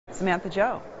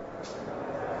Samantha-Jo.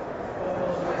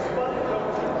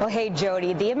 Well, hey,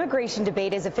 Jody, the immigration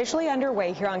debate is officially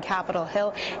underway here on Capitol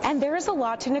Hill, and there is a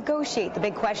lot to negotiate. The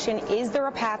big question, is there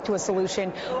a path to a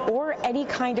solution or any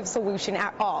kind of solution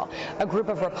at all? A group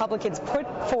of Republicans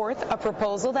put forth a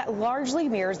proposal that largely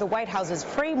mirrors the White House's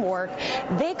framework.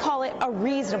 They call it a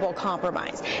reasonable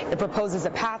compromise. It proposes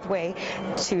a pathway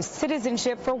to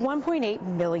citizenship for 1.8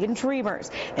 million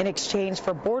Dreamers in exchange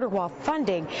for border wall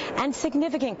funding and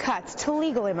significant cuts to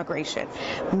legal immigration.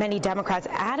 Many Democrats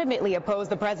adamantly oppose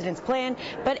the president's plan,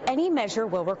 but any measure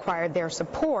will require their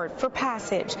support for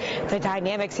passage. The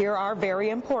dynamics here are very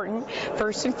important.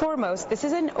 First and foremost, this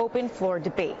is an open floor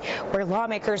debate where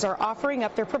lawmakers are offering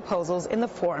up their proposals in the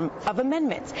form of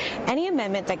amendments. Any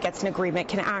amendment that gets an agreement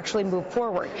can actually move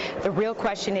forward. The real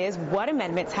question is, what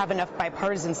amendments have enough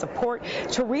bipartisan support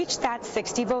to reach that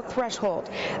 60-vote threshold?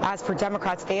 As for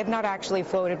Democrats, they have not actually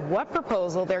floated what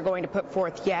proposal they're going to put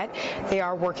forth yet. They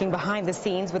are working behind the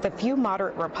scenes with a few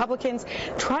moderate Republicans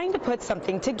trying to put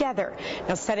something together.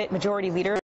 Now, Senate Majority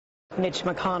Leader Mitch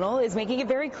McConnell is making it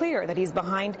very clear that he's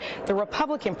behind the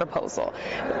Republican proposal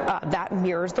that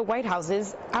mirrors the White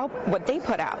House's what they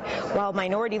put out, while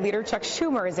Minority Leader Chuck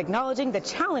Schumer is acknowledging the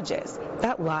challenges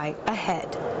that lie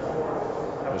ahead.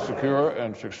 The Secure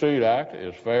and Succeed Act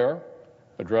is fair,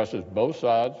 addresses both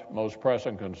sides' most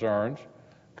pressing concerns,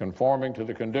 conforming to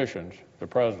the conditions the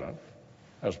president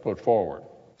has put forward.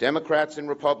 Democrats and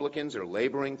Republicans are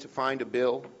laboring to find a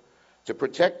bill to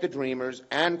protect the Dreamers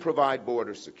and provide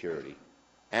border security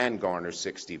and garner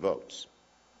 60 votes.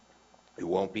 It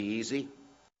won't be easy.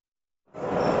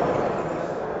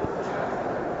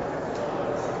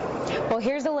 Well,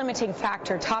 here's a limiting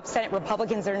factor. Top Senate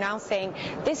Republicans are now saying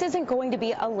this isn't going to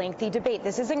be a lengthy debate.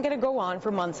 This isn't going to go on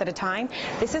for months at a time.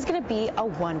 This is going to be a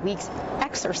one-week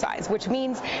exercise, which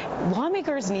means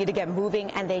lawmakers need to get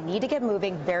moving, and they need to get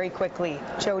moving very quickly.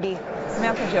 Jody.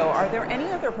 Samantha-Jo, are there any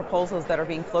other proposals that are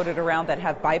being floated around that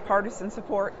have bipartisan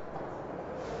support?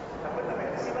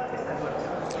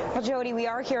 Well, Jody, we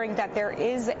are hearing that there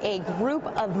is a group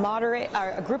of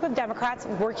Democrats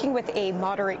working with a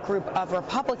moderate group of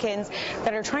Republicans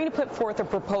that are trying to put forth a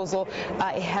proposal.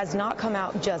 It has not come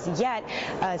out just yet.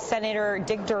 Senator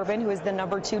Dick Durbin, who is the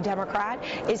 #2 Democrat,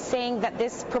 is saying that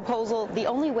this proposal, the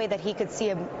only way that he could see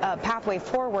a pathway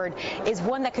forward is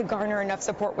one that could garner enough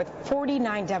support with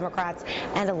 49 Democrats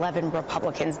and 11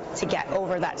 Republicans to get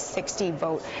over that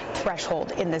 60-vote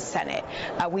threshold in the Senate.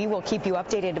 We will keep you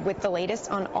updated with the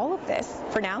latest on all of this.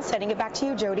 For now, sending it back to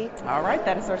you, Jody. All right,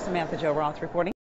 that is our Samantha-Jo Roth reporting.